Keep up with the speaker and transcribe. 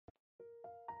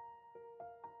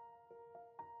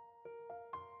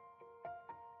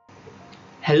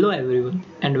Hello everyone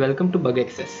and welcome to Bug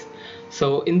Access.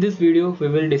 So in this video we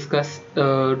will discuss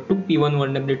two P1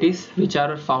 vulnerabilities which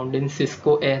are found in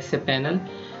CISCO ASA panel.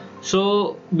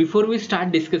 So before we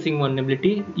start discussing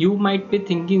vulnerability, you might be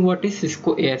thinking what is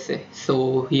CISCO ASA.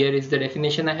 So here is the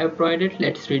definition I have provided.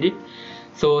 Let's read it.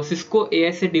 So CISCO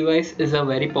ASA device is a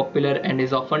very popular and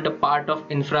is often a part of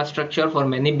infrastructure for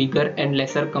many bigger and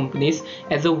lesser companies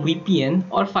as a VPN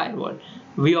or firewall.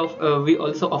 We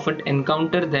also often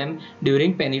encounter them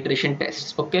during penetration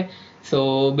tests. Okay,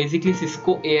 so basically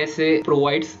CISCO ASA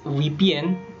provides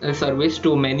VPN service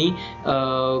to many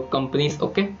companies.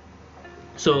 Okay,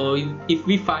 so if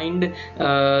we find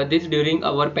this during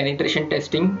our penetration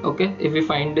testing, okay, if we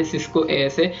find the CISCO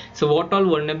ASA, so what all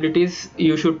vulnerabilities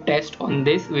you should test on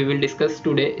this we will discuss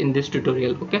today in this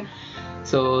tutorial. Okay,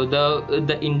 so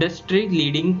the industry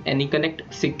leading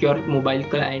AnyConnect secure mobile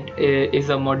client is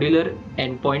a modular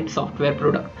endpoint software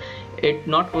product. It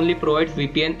not only provides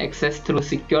VPN access through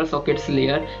secure sockets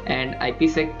layer and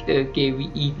IPsec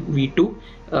CVE-V2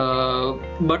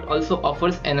 but also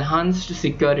offers enhanced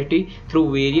security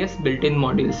through various built-in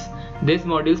modules. These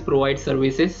modules provide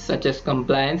services such as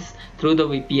compliance through the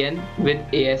VPN with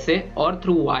ASA or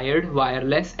through wired,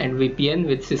 wireless and VPN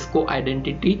with Cisco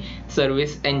Identity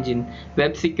Service Engine,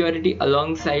 web security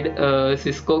alongside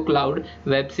Cisco Cloud,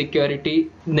 web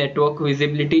security, network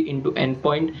visibility into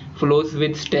endpoint flows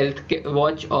with Stealth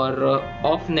Watch or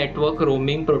off-network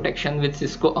roaming protection with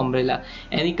Cisco Umbrella.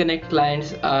 AnyConnect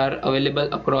clients are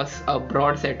available across a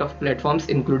broad set of platforms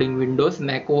including Windows,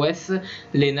 Mac OS,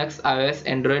 Linux, iOS,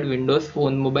 Android, Windows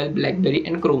Phone, Mobile, BlackBerry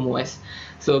and Chrome OS.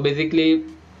 So basically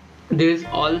this is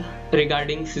all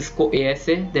regarding CISCO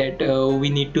ASA that we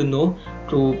need to know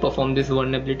to perform these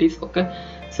vulnerabilities. Okay,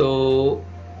 so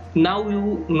now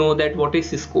you know that what is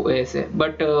CISCO ASA,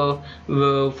 but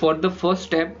for the first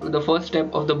step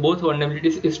of the both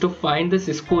vulnerabilities is to find the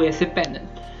CISCO ASA panel.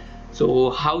 So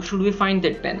how should we find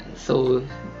that panel? So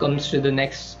comes to the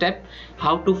next step,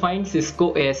 how to find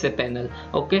CISCO ASA panel.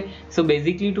 Okay, so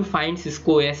basically to find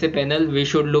CISCO ASA panel we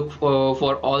should look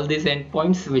for all these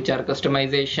endpoints which are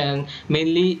customization,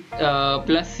 mainly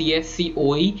plus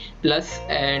CSCOE plus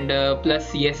and plus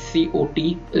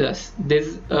CSCOT plus.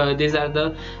 These are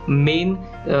the main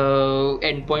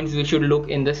endpoints we should look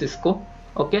in the CISCO.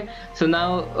 Okay, so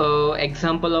now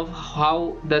example of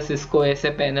how the CISCO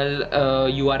ASA panel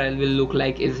URL will look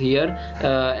like is here,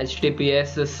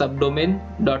 https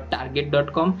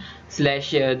subdomain.target.com/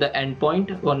 the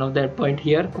endpoint, one of the endpoint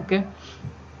here. Okay,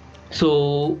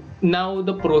 so now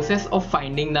the process of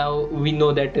finding, now we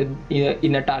know that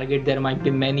in a target there might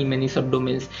be many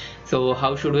subdomains. So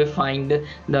how should we find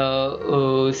the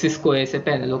CISCO ASA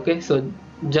panel? Okay, so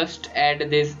just add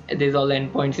these all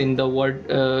endpoints in the word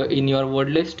in your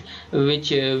word list which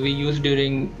we use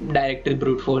during directory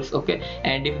brute force. Okay,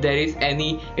 and if there is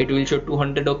any, it will show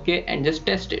 200. Okay, and just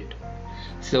test it.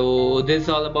 So this is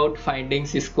all about finding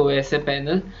CISCO ASA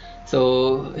panel.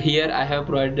 So here I have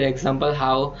provided the example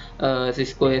how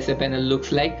CISCO ASA panel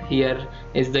looks like. Here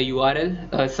is the URL,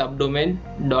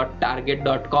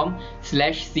 subdomain.target.com/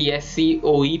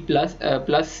 CSCOE plus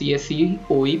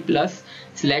CSCOE plus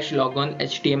 / logon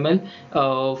HTML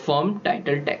form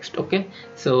title text. Okay,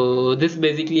 so this is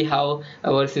basically how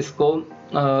our CISCO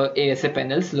ASA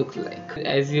panels look like.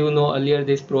 As you know earlier,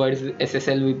 this provides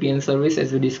SSL VPN service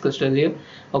as we discussed earlier.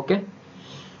 Okay,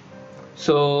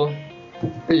 so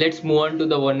let's move on to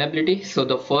the vulnerability. So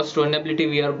the first vulnerability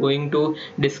we are going to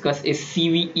discuss is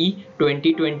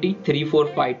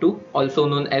CVE-2020-3452, also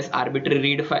known as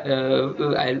arbitrary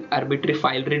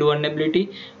file read vulnerability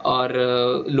or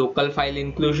local file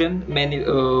inclusion, many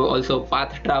also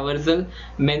path traversal,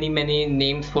 many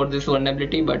names for this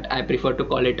vulnerability, but I prefer to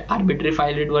call it arbitrary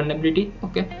file read vulnerability.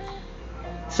 Okay,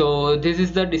 so this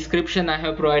is the description I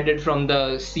have provided from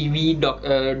the CVE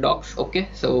docs. Okay,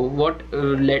 so what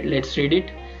let's read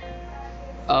it.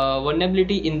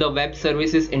 Vulnerability in the web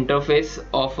services interface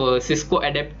of Cisco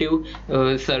Adaptive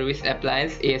Service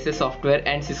Appliance ASA software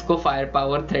and Cisco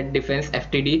Firepower Threat Defense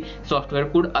FTD software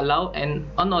could allow an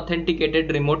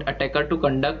unauthenticated remote attacker to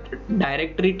conduct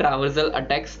directory traversal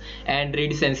attacks and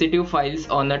read sensitive files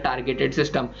on a targeted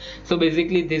system. So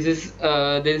basically this is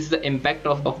the impact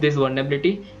of this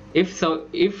vulnerability. If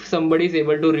somebody is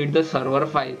able to read the server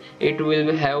file, it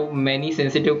will have many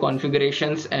sensitive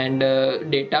configurations and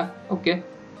data. Okay,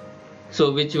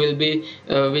 so which will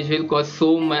cause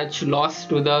so much loss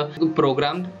to the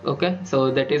program. Okay,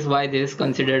 so that is why this is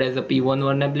considered as a P1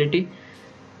 vulnerability.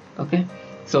 Okay,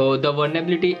 So the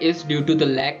vulnerability is due to the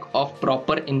lack of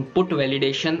proper input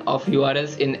validation of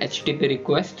URLs in HTTP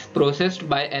requests processed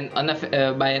by an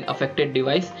affected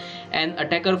device. An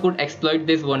attacker could exploit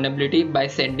this vulnerability by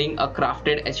sending a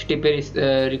crafted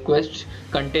HTTP request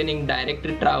containing direct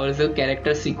traversal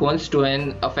character sequence to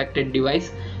an affected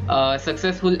device. A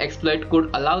successful exploit could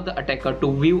allow the attacker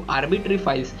to view arbitrary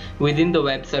files within the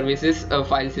web services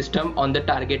file system on the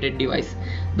targeted device.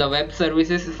 The web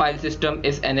services file system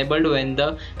is enabled when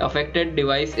the affected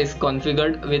device is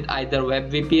configured with either web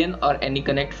VPN or any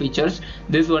connect features.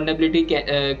 This vulnerability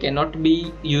cannot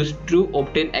be used to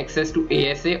obtain access to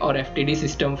ASA or FTD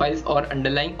system files or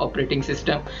underlying operating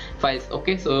system files.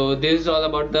 Okay, so this is all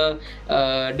about the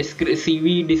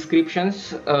CVE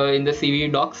descriptions in the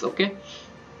CVE docs. Okay.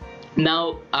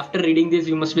 Now after reading this,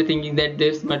 you must be thinking that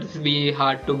this must be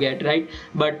hard to get, right?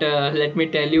 But let me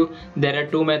tell you, there are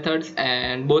two methods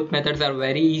and both methods are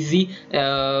very easy,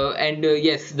 and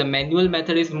yes, the manual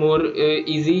method is more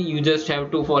easy. You just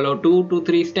have to follow 2 to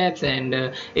 3 steps, and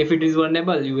if it is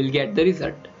vulnerable, you will get the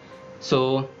result.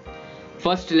 So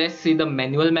first let's see the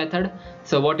manual method.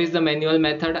 So what is the manual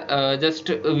method? Just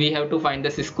we have to find the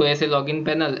CISCO ASA login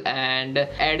panel and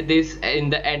add this in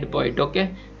the endpoint.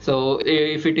 Okay, so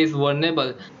if it is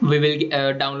vulnerable, we will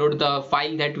download the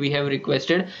file that we have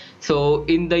requested. So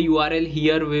in the URL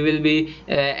here we will be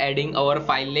adding our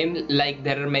file name. Like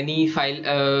there are many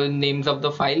file names of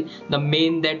the file. The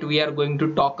main that we are going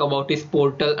to talk about is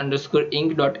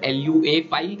portal_inc.lua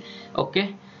file.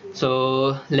 Okay,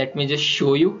 so let me just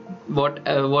show you what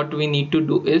we need to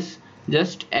do is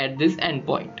just add this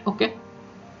endpoint. Okay,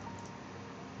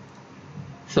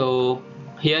 so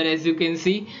here as you can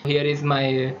see, here is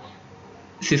my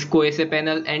CISCO ASA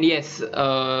panel, and yes,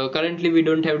 currently we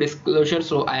don't have disclosure,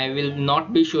 so I will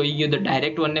not be showing you the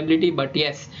direct vulnerability, but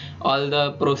yes, all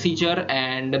the procedure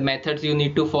and methods you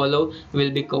need to follow will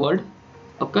be covered.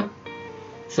 Okay,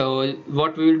 so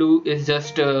what we will do is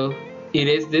just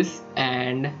erase this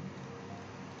and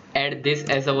add this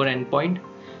as our endpoint.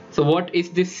 So what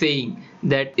is this saying?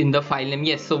 That in the file name,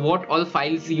 yes, so what all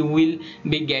files you will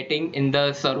be getting in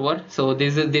the server. So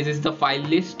this is the file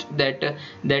list that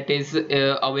is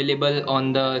available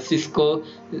on the CISCO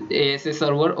ASA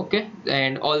server. Okay,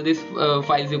 and all these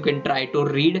files you can try to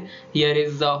read. Here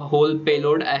is the whole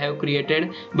payload I have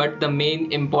created, but the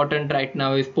main important right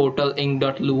now is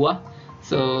portal_inc.lua.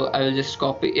 so I will just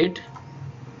copy it,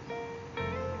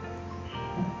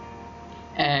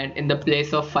 and in the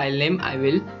place of file name I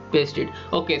will paste it.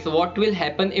 Okay, so what will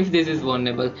happen if this is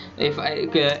vulnerable? If I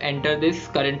enter this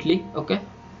currently, okay,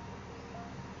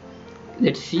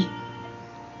 let's see.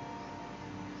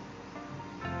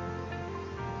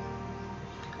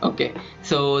 Okay,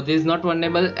 so this is not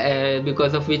vulnerable,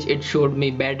 because of which it showed me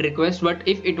bad request. But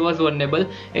if it was vulnerable,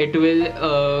 it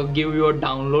will give you a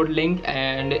download link,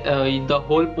 and the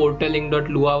whole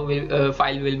portal_inc.lua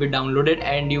file will be downloaded,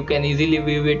 and you can easily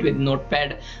view it with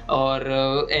Notepad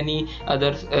or any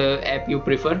other app you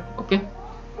prefer. Okay,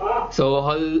 so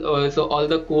all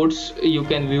the codes you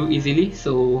can view easily.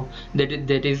 So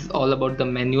that is all about the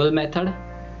manual method.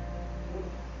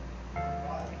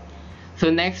 So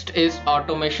next is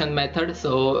automation method.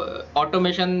 So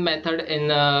automation method, in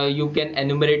you can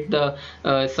enumerate the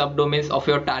subdomains of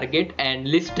your target and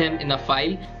list them in a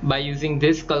file. By using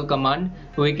this call command,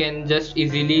 we can just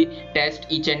easily test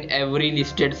each and every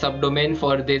listed subdomain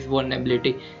for this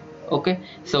vulnerability. Okay,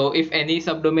 so if any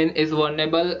subdomain is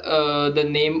vulnerable, the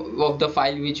name of the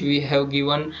file which we have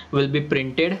given will be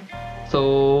printed.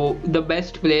 So the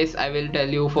best place I will tell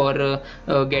you for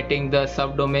getting the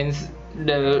subdomains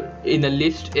in the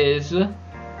list is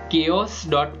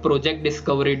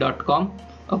chaos.projectdiscovery.com.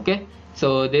 okay,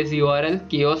 so this URL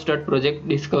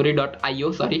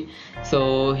chaos.projectdiscovery.io, sorry.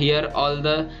 So here all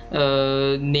the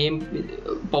name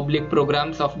public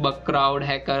programs of Bugcrowd,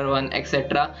 HackerOne,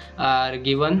 etc. are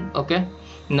given. Okay,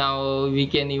 now we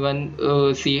can even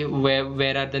see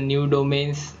where are the new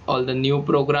domains, all the new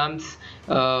programs,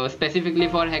 specifically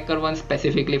for HackerOne,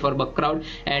 specifically for Bugcrowd.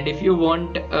 And if you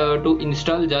want to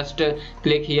install, just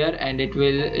click here and it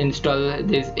will install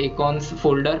this icons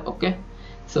folder. Okay,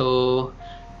 so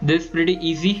this is pretty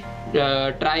easy.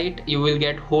 Try it, you will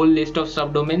get whole list of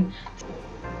subdomain.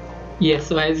 Yes,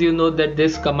 so as you know that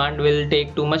this command will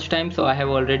take too much time, so I have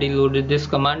already loaded this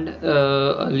command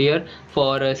earlier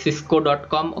for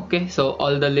cisco.com. okay, so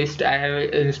all the list I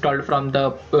have installed from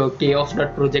the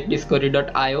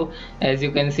chaos.projectdiscovery.io. as you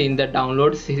can see in the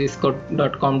downloads,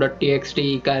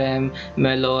 cisco.com.txt, Karam,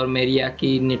 Malor,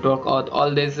 Mariaki, network auth, all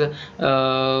this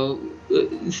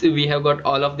we have got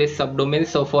all of these subdomains.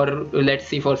 So for, let's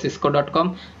see, for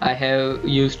cisco.com I have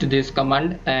used this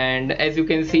command, and as you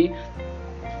can see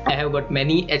I have got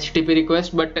many HTTP requests,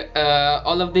 but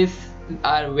all of these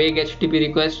are vague HTTP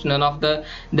requests. None of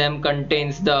them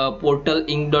contains the portal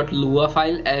inc.lua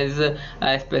file as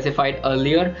I specified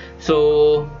earlier.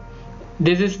 So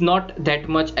this is not that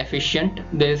much efficient,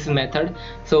 this method.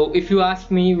 So if you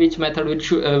ask me which method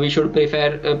we should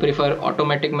prefer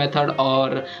automatic method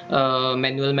or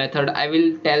manual method, I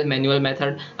will tell manual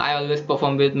method. I always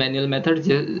perform with manual method.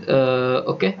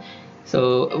 Okay.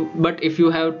 So but if you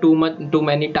have too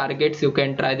many targets, you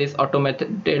can try this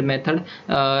automated method.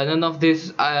 None of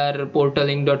these are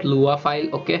portal-inc.lua file.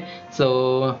 Okay,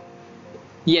 so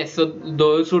yes, so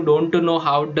those who don't know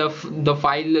how the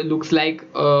file looks like,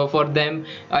 for them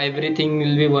everything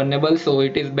will be vulnerable. So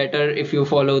it is better if you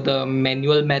follow the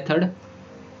manual method.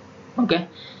 Okay,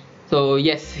 so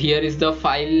yes, here is the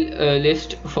file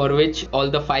list, for which all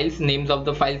the files, names of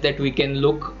the files that we can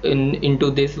look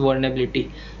into this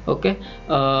vulnerability. Okay,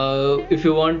 if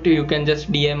you want to, you can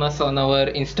just DM us on our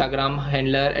Instagram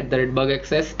handler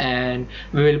 @bugAccess, and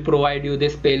we will provide you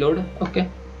this payload. Okay,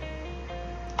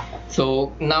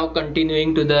 so now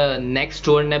continuing to the next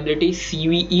vulnerability,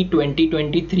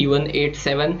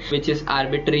 CVE-2020-3187, which is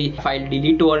arbitrary file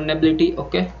delete vulnerability.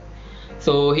 Okay,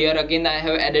 so here again I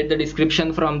have added the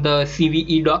description from the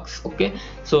CVE docs. Okay,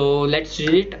 so let's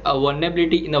read it. A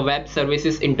vulnerability in a web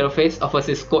services interface of a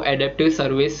Cisco adaptive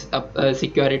service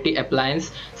security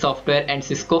appliance software and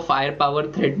Cisco firepower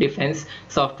threat defense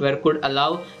software could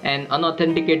allow an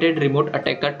unauthenticated remote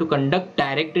attacker to conduct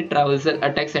directed traversal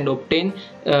attacks and obtain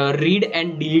read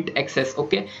and delete access.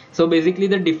 Okay, so basically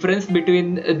the difference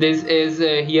between this is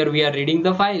here we are reading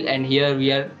the file and here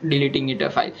we are deleting it a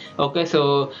file. Okay,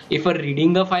 so if a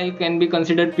reading the file can be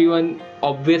considered P1,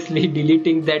 obviously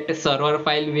deleting that server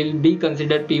file will be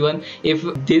considered P1. If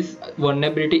this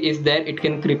vulnerability is there, it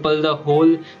can cripple the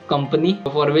whole company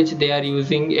for which they are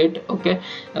using it. Okay,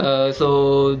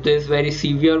 so this very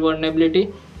severe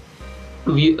vulnerability.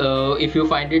 If you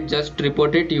find it, just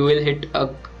report it. You will hit a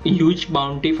huge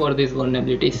bounty for these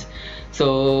vulnerabilities.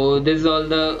 So this is all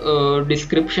the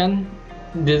description.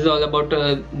 This is all about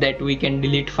that we can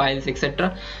delete files,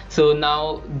 etc. So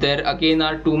now there again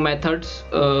are two methods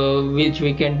which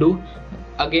we can do.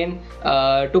 Again,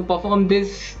 to perform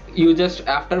this, you just,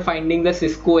 after finding the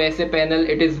Cisco SA panel,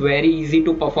 it is very easy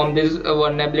to perform this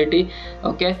vulnerability.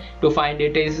 Okay, to find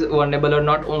it is vulnerable or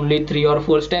not, only 3 or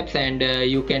 4 steps, and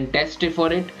you can test it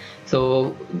for it.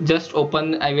 So just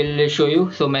open, I will show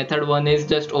you. So method 1 is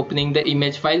just opening the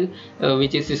image file,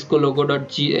 which is cisco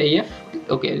logo.gif.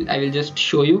 Okay, I will just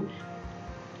show you.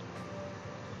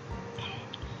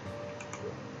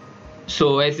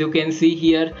 So as you can see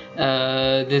here,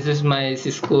 this is my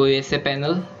Cisco SA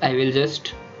panel. I will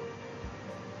just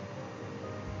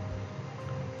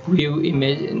view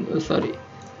image,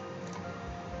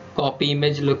 copy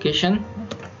image location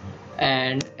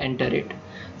and enter it.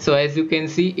 So as you can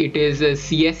see, it is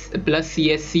CS plus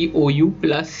CSCOU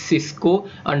plus Cisco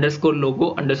underscore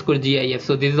logo underscore GIF.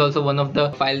 So this is also one of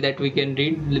the file that we can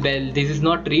read. Well, this is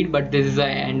not read, but this is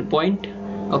an endpoint.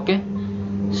 Okay,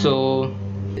 so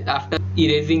after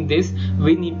erasing this,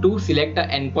 we need to select an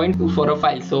endpoint for a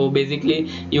file. So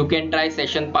basically you can try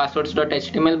session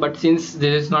passwords.html, but since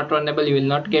this is not runnable, you will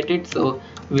not get it. So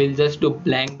we'll just do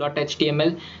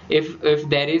blank.html. If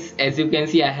there is, as you can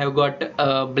see, I have got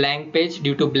a blank page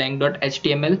due to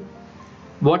blank.html.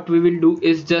 What we will do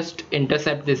is just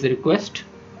intercept this request,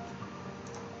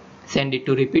 send it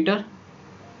to repeater.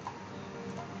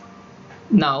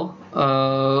 Now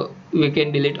we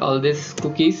can delete all these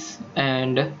cookies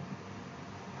and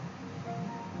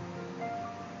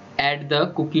add the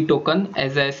cookie token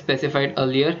as I specified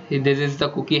earlier. This is the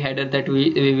cookie header that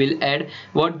we will add.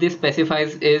 What this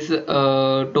specifies is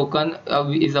token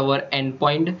is our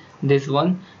endpoint, this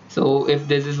one. So if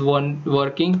this is one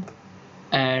working,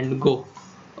 and go.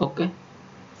 Okay,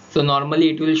 so normally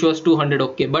it will show us 200.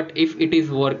 Okay, but if it is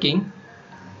working,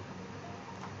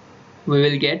 we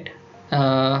will get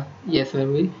yes, where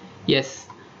will, yes,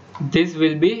 this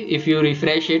will be, if you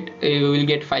refresh it, you will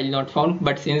get file not found.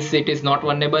 But since it is not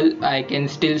vulnerable, I can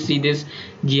still see this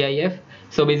GIF.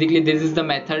 So basically this is the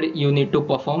method you need to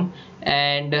perform.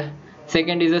 And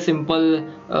second is a simple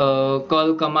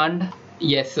curl command.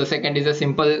 Yes, so second is a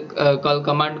simple curl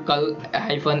command, curl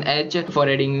 -h, for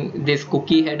adding this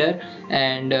cookie header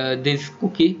and this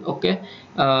cookie. Okay,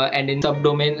 and in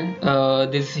subdomain,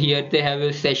 this here they have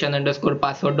a session underscore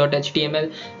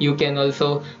password.html. You can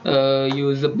also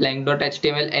use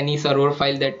blank.html, any server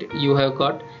file that you have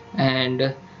got,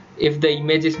 and if the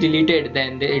image is deleted,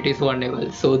 then it is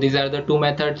vulnerable. So these are the two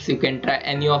methods. You can try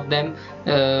any of them.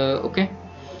 Okay,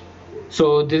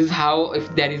 So this is how,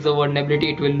 if there is a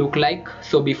vulnerability, it will look like.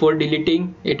 So before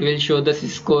deleting, it will show the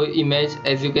Cisco image,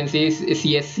 as you can see,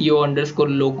 csco_logo.gif,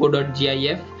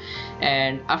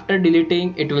 and after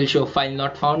deleting it will show file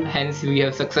not found, hence we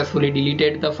have successfully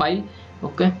deleted the file.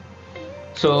 Okay,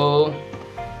 so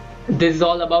this is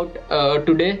all about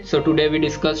today. So today we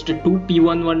discussed 2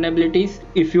 P1 vulnerabilities.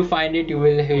 If you find it, you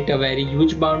will hit a very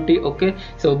huge bounty. Okay,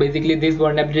 so basically this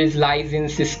vulnerabilities lies in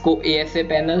Cisco ASA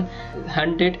panel.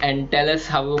 Hunt it and tell us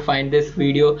how you find this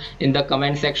video in the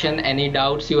comment section. Any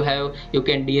doubts you have, you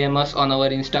can DM us on our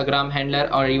Instagram handler,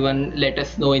 or even let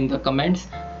us know in the comments.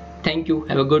 Thank you.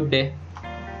 Have a good day.